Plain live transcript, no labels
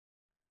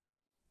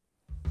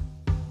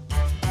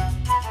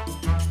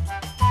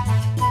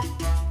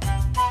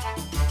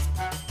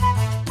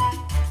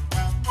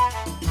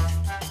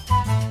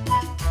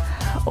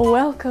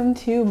Welcome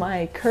to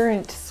my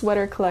current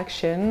sweater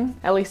collection,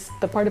 at least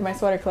the part of my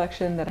sweater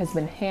collection that has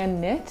been hand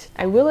knit.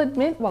 I will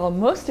admit, while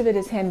most of it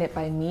is hand knit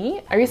by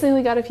me, I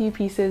recently got a few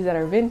pieces that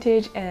are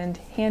vintage and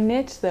hand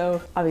knit,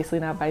 though obviously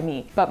not by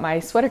me. But my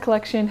sweater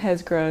collection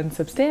has grown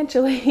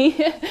substantially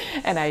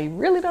and I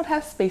really don't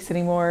have space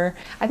anymore.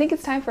 I think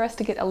it's time for us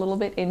to get a little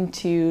bit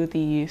into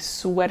the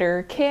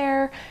sweater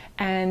care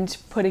and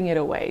putting it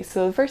away.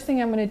 So the first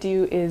thing I'm gonna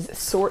do is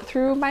sort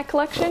through my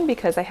collection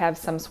because I have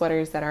some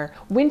sweaters that are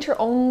winter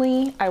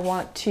only. I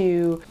want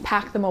to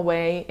pack them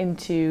away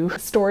into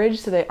storage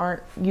so they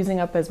aren't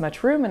using up as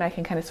much room and I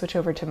can kind of switch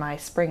over to my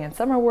spring and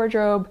summer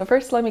wardrobe. But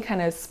first, let me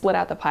kind of split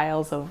out the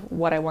piles of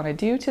what I want to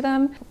do to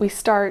them. We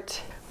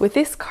start with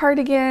this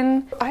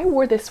cardigan. I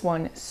wore this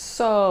one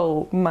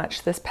so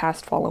much this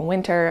past fall and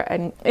winter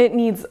and it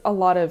needs a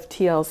lot of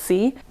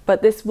TLC,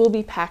 but this will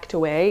be packed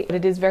away.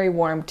 It is very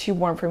warm, too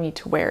warm for me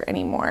to wear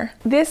anymore.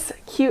 This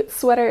cute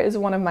sweater is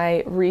one of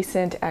my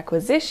recent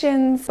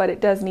acquisitions, but it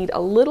does need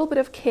a little bit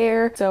of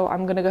care. So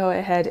I'm gonna go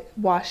ahead,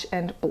 wash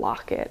and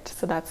block it.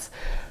 So that's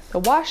the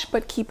wash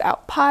but keep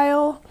out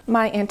pile.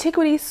 My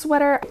antiquity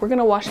sweater, we're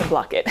gonna wash and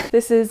block it.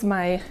 This is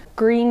my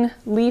green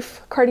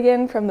leaf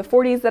cardigan from the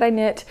 40s that I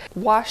knit.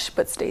 Wash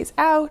but stays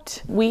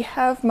out. We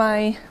have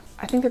my,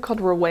 I think they're called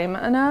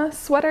Rowena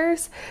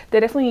sweaters. They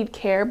definitely need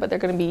care, but they're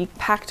gonna be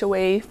packed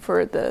away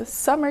for the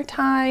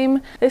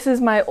summertime. This is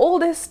my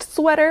oldest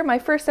sweater, my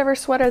first ever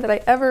sweater that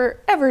I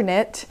ever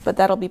knit, but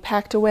that'll be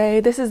packed away.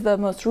 This is the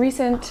most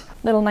recent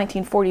little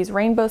 1940s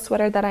rainbow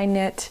sweater that I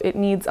knit. It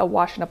needs a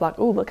wash and a block.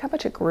 Ooh, look how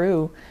much it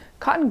grew.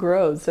 Cotton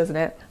grows, doesn't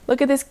it?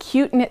 Look at this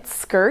cute knit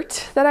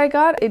skirt that I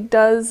got. It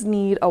does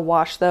need a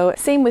wash though.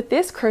 Same with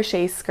this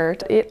crochet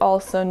skirt. It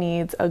also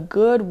needs a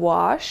good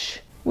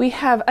wash. We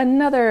have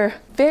another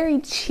very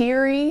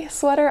cheery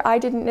sweater. I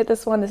didn't knit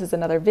this one. This is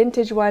another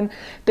vintage one.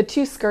 The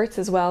two skirts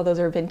as well, those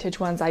are vintage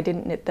ones. I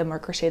didn't knit them or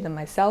crochet them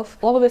myself.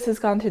 All of this has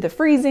gone through the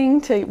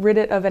freezing to rid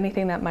it of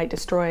anything that might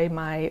destroy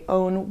my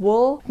own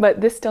wool,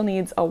 but this still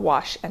needs a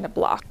wash and a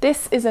block.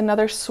 This is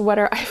another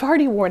sweater. I've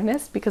already worn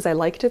this because I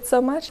liked it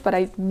so much, but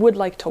I would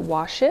like to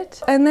wash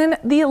it. And then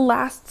the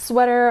last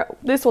sweater,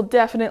 this will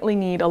definitely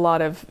need a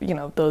lot of, you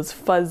know, those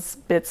fuzz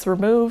bits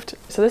removed.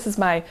 So this is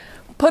my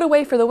put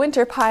away for the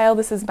winter pile.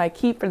 This is my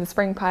keep for the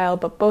spring pile,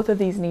 but both of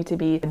these need to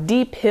be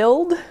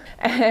de-pilled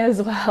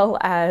as well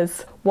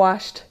as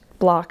washed,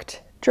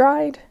 blocked,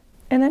 dried,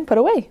 and then put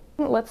away.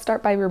 Let's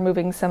start by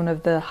removing some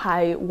of the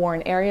high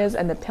worn areas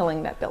and the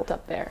pilling that built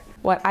up there.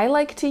 What I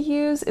like to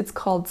use, it's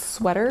called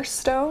sweater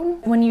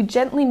stone. When you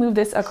gently move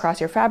this across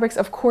your fabrics,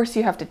 of course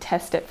you have to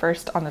test it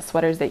first on the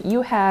sweaters that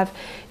you have.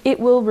 It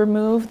will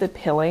remove the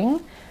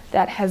pilling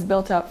that has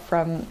built up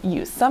from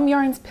use. Some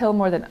yarns pill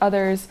more than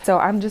others, so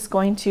I'm just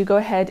going to go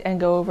ahead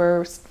and go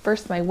over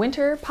first my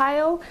winter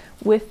pile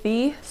with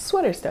the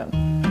sweater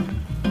stone.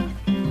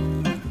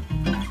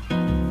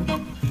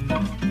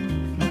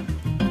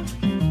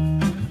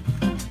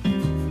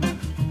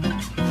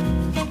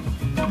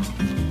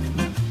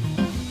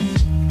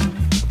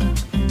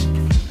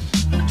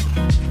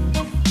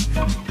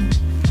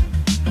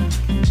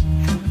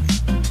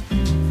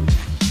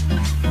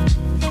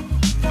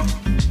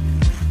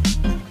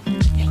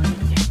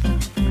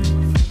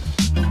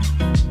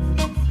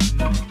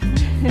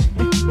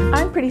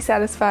 Pretty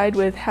satisfied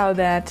with how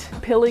that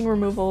pilling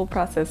removal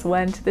process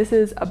went. This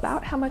is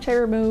about how much I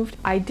removed.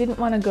 I didn't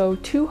want to go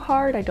too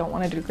hard. I don't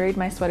want to degrade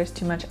my sweaters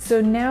too much.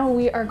 So now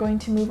we are going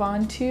to move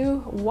on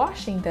to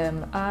washing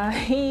them.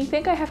 I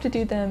think I have to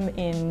do them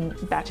in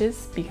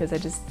batches because I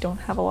just don't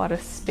have a lot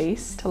of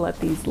space to let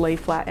these lay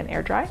flat and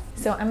air dry.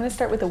 So I'm going to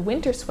start with the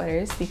winter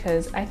sweaters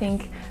because I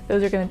think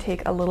those are going to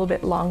take a little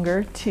bit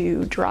longer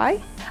to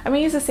dry. I'm going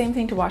to use the same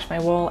thing to wash my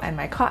wool and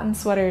my cotton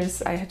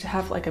sweaters. I have to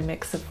have like a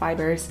mix of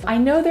fibers. I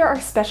know there are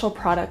special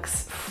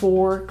products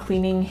for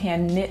cleaning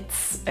hand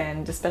knits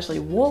and especially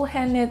wool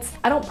hand knits.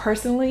 I don't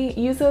personally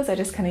use those. I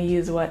just kind of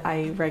use what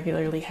I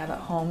regularly have at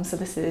home. So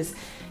this is,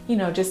 you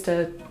know, just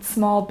a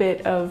small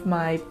bit of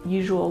my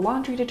usual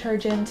laundry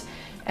detergent.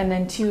 And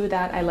then to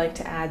that, I like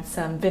to add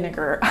some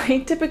vinegar. I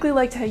typically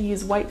like to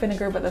use white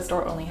vinegar, but the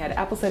store only had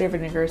apple cider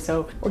vinegar,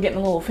 so we're getting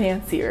a little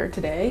fancier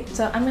today.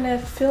 So I'm gonna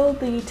fill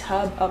the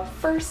tub up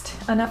first,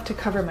 enough to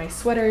cover my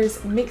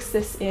sweaters, mix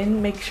this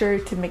in, make sure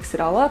to mix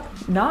it all up.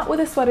 Not with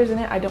the sweaters in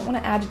it. I don't wanna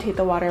agitate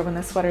the water when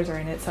the sweaters are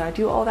in it, so I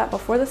do all that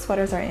before the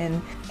sweaters are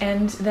in,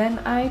 and then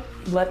I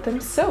let them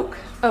soak.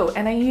 Oh,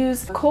 and I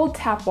use cold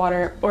tap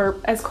water, or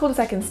as cold as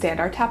I can stand.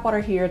 Our tap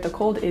water here, the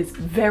cold is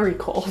very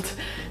cold.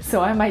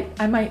 So I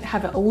might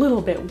have it a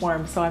little bit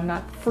warm so I'm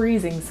not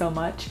freezing so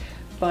much,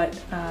 but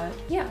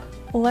yeah.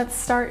 Let's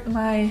start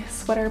my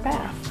sweater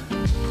bath.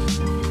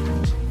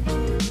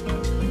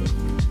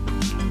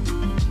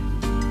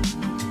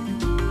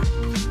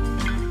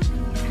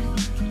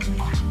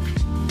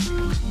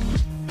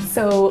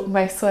 So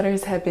my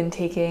sweaters have been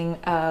taking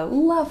a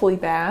lovely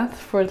bath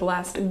for the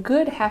last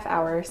good half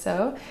hour or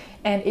so,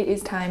 and it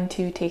is time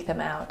to take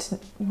them out.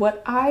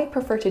 What I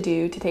prefer to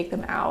do to take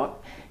them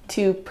out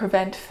to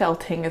prevent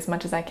felting as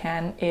much as I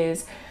can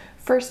is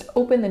First,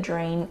 open the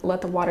drain,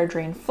 let the water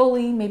drain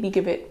fully, maybe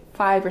give it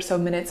 5 or so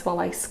minutes while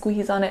I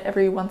squeeze on it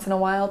every once in a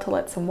while to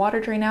let some water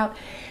drain out.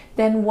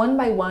 Then one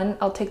by one,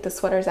 I'll take the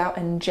sweaters out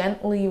and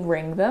gently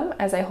wring them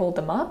as I hold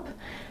them up.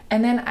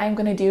 And then I'm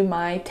gonna do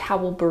my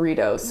towel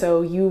burrito.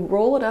 So you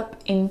roll it up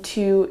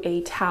into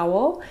a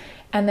towel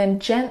and then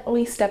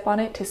gently step on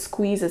it to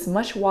squeeze as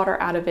much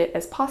water out of it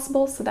as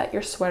possible so that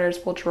your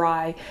sweaters will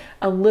dry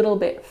a little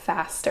bit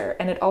faster.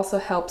 And it also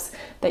helps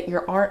that you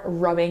aren't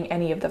rubbing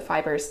any of the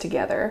fibers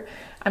together.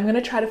 I'm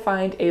gonna try to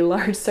find a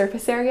large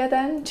surface area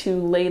then to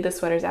lay the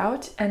sweaters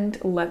out and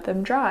let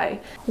them dry.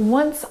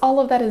 Once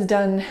all of that is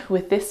done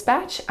with this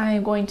batch, I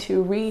am going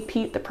to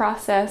repeat the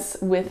process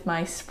with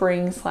my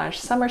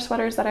spring/summer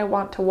sweaters that I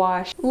want to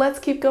wash. Let's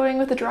keep going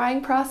with the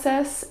drying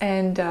process,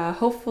 and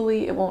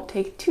hopefully it won't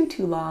take too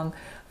long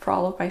for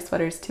all of my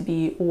sweaters to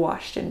be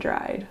washed and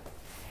dried.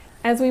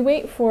 As we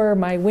wait for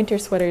my winter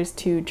sweaters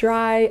to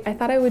dry, I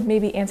thought I would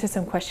maybe answer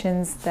some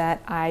questions that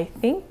I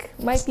think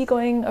might be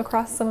going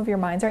across some of your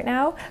minds right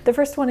now. The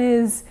first one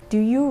is, do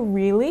you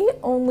really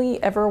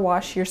only ever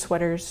wash your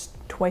sweaters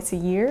twice a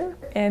year?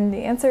 And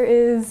the answer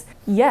is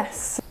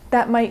yes.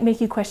 That might make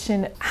you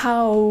question,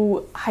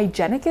 how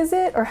hygienic is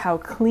it or how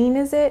clean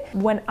is it?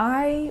 When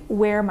I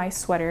wear my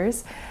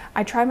sweaters,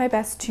 I try my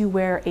best to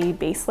wear a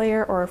base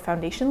layer or a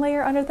foundation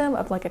layer under them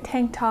of like a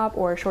tank top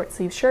or a short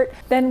sleeve shirt.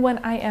 Then when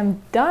I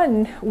am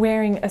done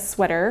wearing a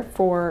sweater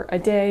for a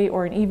day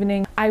or an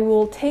evening, I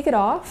will take it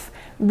off,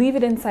 leave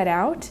it inside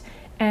out,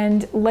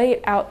 and lay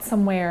it out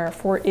somewhere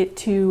for it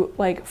to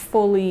like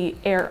fully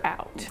air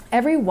out.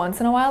 Every once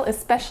in a while,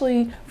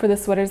 especially for the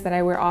sweaters that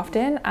I wear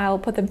often, I'll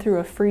put them through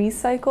a freeze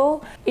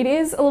cycle. It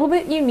is a little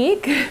bit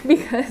unique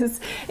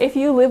because if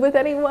you live with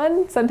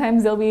anyone,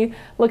 sometimes they'll be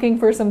looking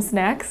for some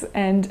snacks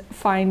and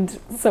find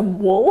some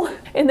wool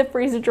in the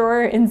freezer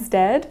drawer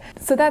instead.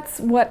 So that's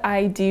what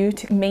I do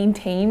to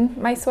maintain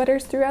my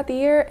sweaters throughout the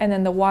year, and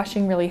then the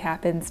washing really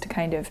happens to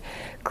kind of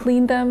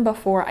clean them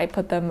before I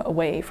put them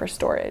away for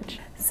storage.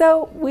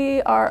 So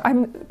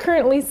I'm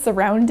currently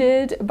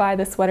surrounded by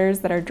the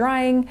sweaters that are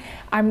drying.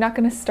 I'm not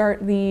gonna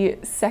start the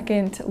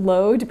second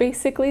load,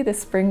 basically, the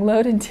spring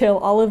load, until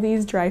all of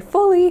these dry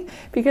fully,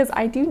 because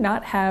I do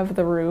not have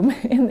the room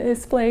in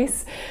this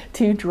place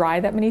to dry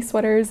that many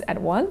sweaters at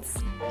once.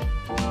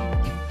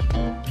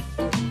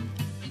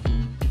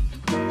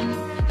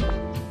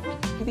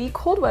 The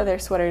cold weather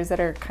sweaters that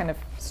are kind of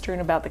strewn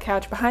about the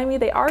couch behind me,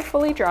 they are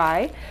fully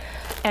dry,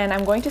 and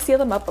I'm going to seal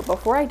them up, but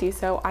before I do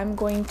so, I'm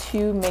going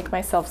to make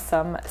myself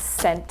some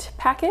scent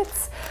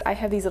packets. I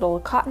have these little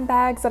cotton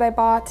bags that I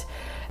bought,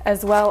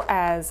 as well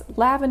as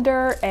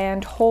lavender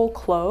and whole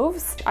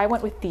cloves. I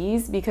went with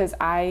these because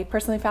I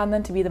personally found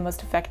them to be the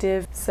most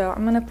effective. So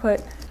I'm gonna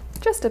put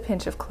just a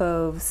pinch of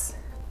cloves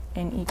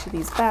in each of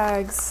these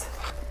bags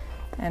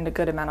and a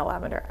good amount of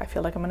lavender. I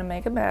feel like I'm gonna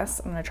make a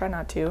mess. I'm gonna try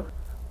not to.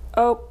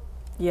 Oh,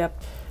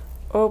 yep.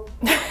 Oh.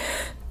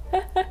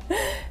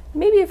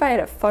 Maybe if I had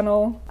a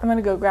funnel. I'm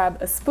gonna go grab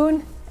a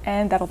spoon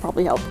and that'll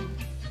probably help.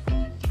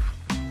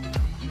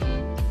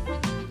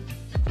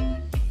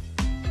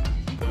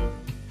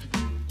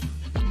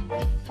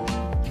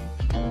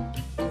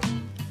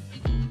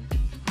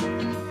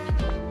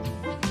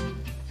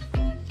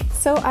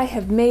 So I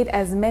have made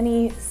as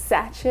many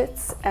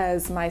sachets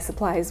as my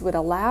supplies would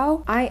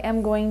allow. I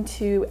am going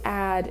to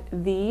add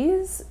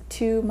these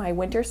to my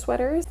winter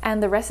sweaters,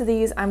 and the rest of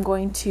these I'm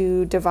going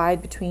to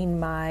divide between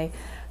my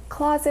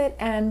closet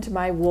and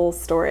my wool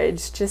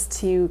storage, just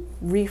to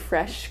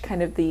refresh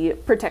kind of the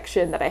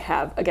protection that I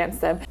have against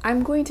them.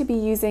 I'm going to be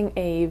using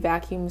a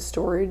vacuum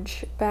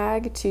storage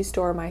bag to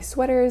store my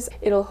sweaters.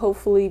 It'll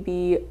hopefully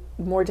be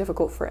more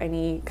difficult for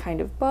any kind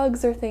of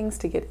bugs or things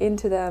to get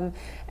into them,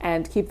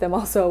 and keep them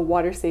also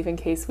water safe in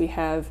case we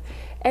have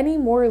any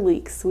more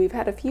leaks. We've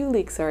had a few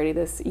leaks already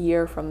this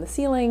year from the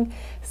ceiling,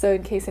 so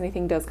in case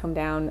anything does come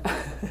down,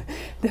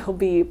 they'll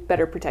be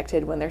better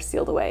protected when they're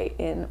sealed away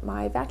in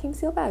my vacuum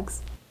seal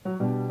bags.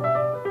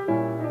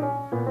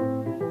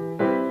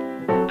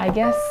 I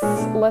guess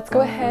let's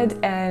go ahead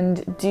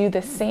and do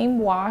the same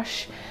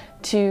wash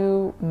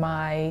to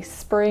my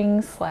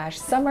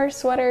spring/summer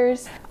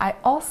sweaters. I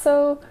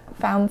also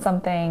found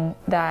something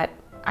that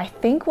I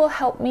think will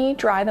help me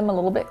dry them a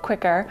little bit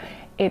quicker.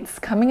 It's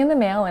coming in the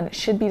mail and it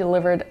should be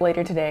delivered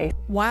later today.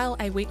 While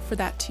I wait for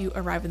that to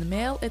arrive in the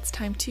mail, it's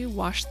time to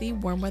wash the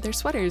warm weather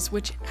sweaters,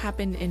 which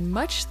happened in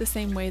much the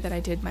same way that I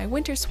did my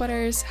winter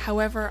sweaters.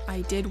 However,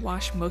 I did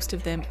wash most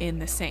of them in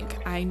the sink.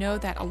 I know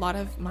that a lot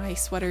of my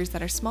sweaters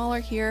that are smaller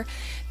here,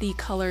 the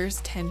colors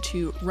tend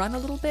to run a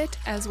little bit,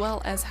 as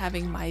well as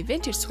having my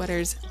vintage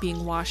sweaters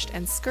being washed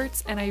and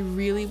skirts, and I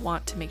really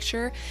want to make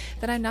sure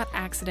that I'm not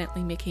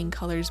accidentally making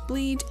colors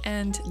bleed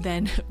and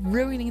then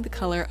ruining the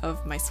color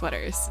of my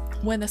sweaters.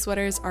 When the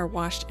sweaters are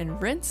washed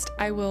and rinsed,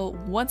 I will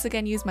once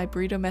again use my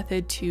burrito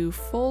method to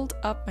fold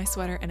up my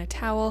sweater in a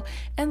towel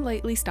and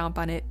lightly stomp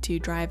on it to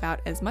drive out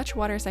as much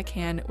water as I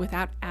can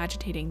without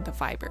agitating the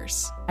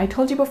fibers. I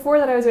told you before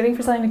that I was waiting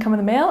for something to come in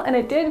the mail, and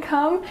it did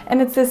come,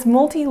 and it's this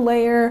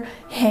multi-layer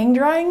hang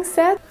drying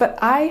set, but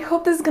I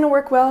hope this is gonna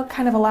work well,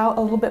 kind of allow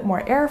a little bit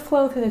more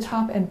airflow through the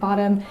top and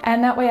bottom,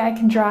 and that way I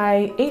can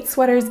dry 8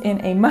 sweaters in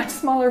a much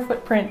smaller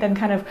footprint than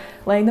kind of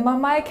laying them on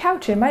my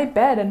couch and my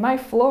bed and my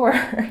floor.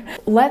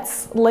 Let's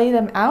lay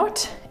them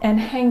out and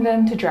hang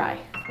them to dry.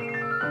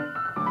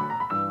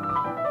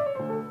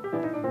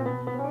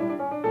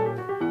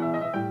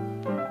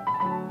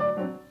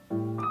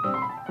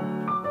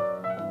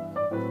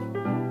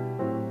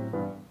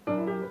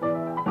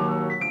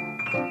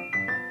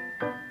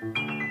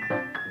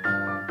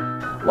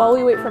 While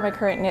we wait for my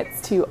current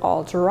knits to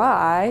all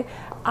dry,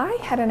 I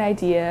had an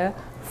idea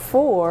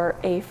for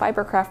a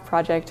fiber craft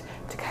project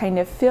to kind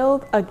of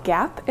fill a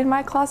gap in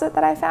my closet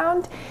that I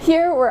found.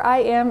 Here where I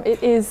am,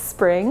 it is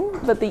spring,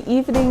 but the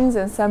evenings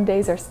and some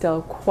days are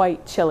still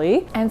quite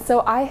chilly. And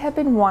so I have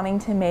been wanting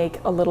to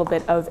make a little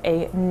bit of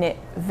a knit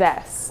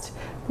vest.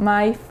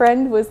 My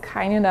friend was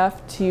kind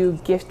enough to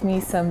gift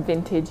me some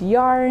vintage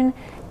yarn,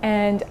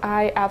 and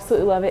I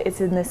absolutely love it. It's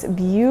in this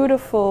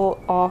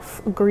beautiful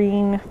off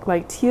green,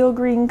 like teal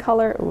green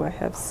color. Oh, I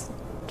have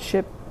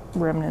chip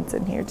remnants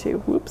in here too.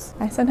 Whoops.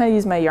 I somehow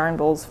use my yarn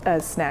bowls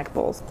as snack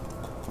bowls.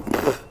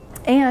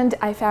 And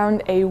I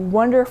found a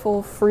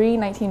wonderful free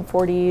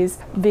 1940s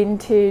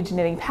vintage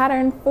knitting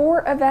pattern for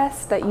a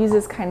vest that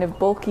uses kind of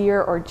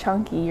bulkier or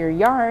chunkier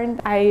yarn.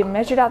 I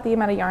measured out the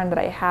amount of yarn that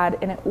I had,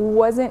 and it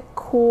wasn't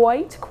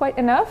quite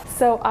enough.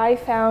 So I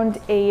found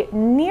a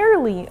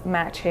nearly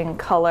matching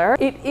color.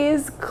 It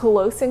is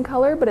close in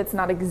color, but it's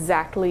not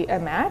exactly a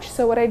match.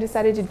 So what I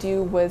decided to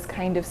do was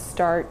kind of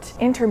start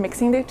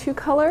intermixing the 2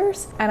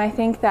 colors. And I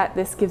think that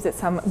this gives it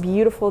some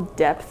beautiful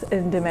depth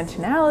and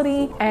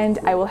dimensionality, and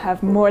I will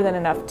have more than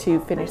enough to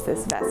finish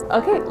this vest.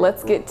 Okay,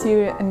 let's get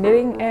to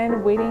knitting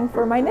and waiting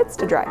for my knits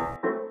to dry.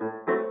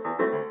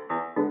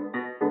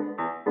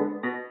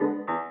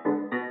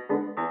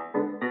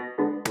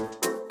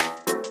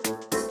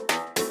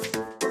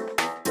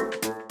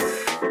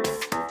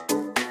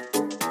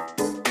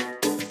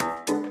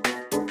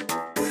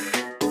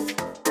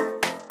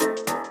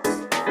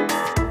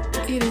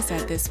 It is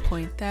at this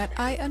point that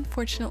I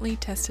unfortunately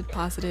tested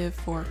positive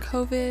for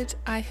COVID.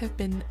 I have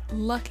been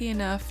lucky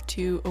enough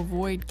to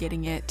avoid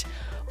getting it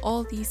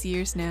all these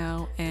years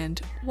now, and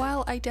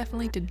while I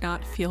definitely did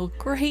not feel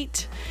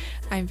great,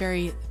 I'm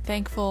very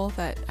thankful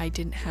that I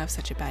didn't have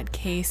such a bad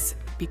case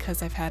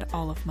because I've had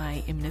all of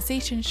my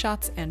immunization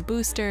shots and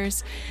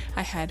boosters.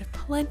 I had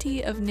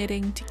plenty of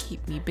knitting to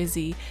keep me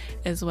busy,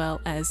 as well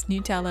as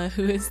Nutella,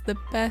 who is the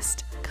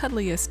best,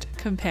 cuddliest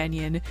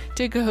companion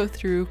to go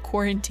through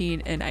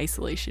quarantine and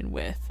isolation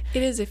with.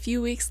 It is a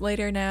few weeks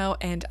later now,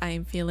 and I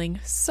am feeling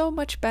so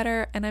much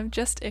better, and I'm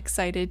just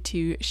excited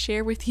to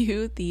share with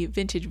you the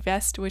vintage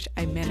vest which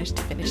I managed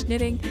to finish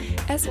knitting,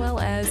 as well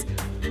as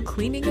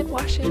cleaning and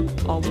washing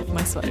all of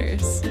my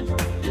sweaters.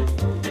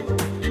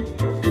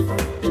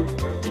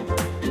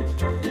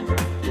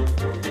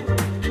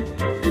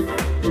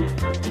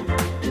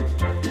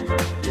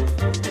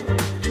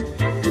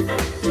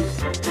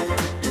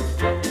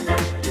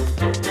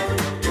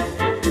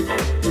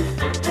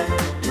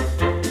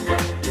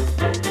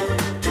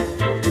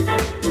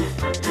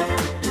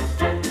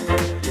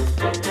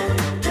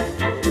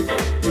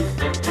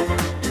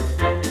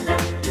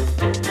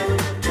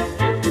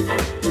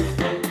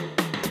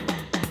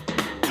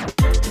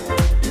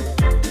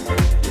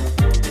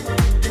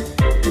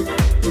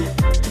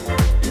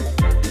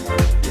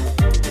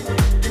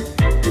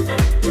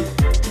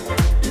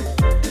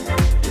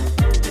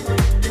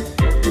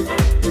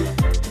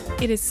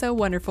 It is so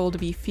wonderful to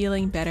be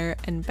feeling better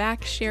and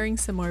back sharing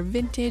some more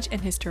vintage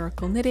and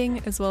historical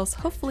knitting, as well as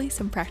hopefully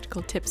some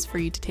practical tips for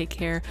you to take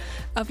care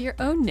of your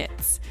own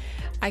knits.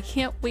 I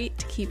can't wait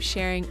to keep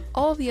sharing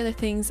all the other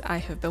things I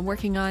have been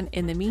working on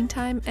in the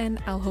meantime,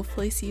 and I'll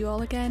hopefully see you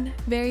all again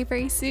very,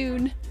 very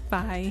soon.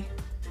 Bye.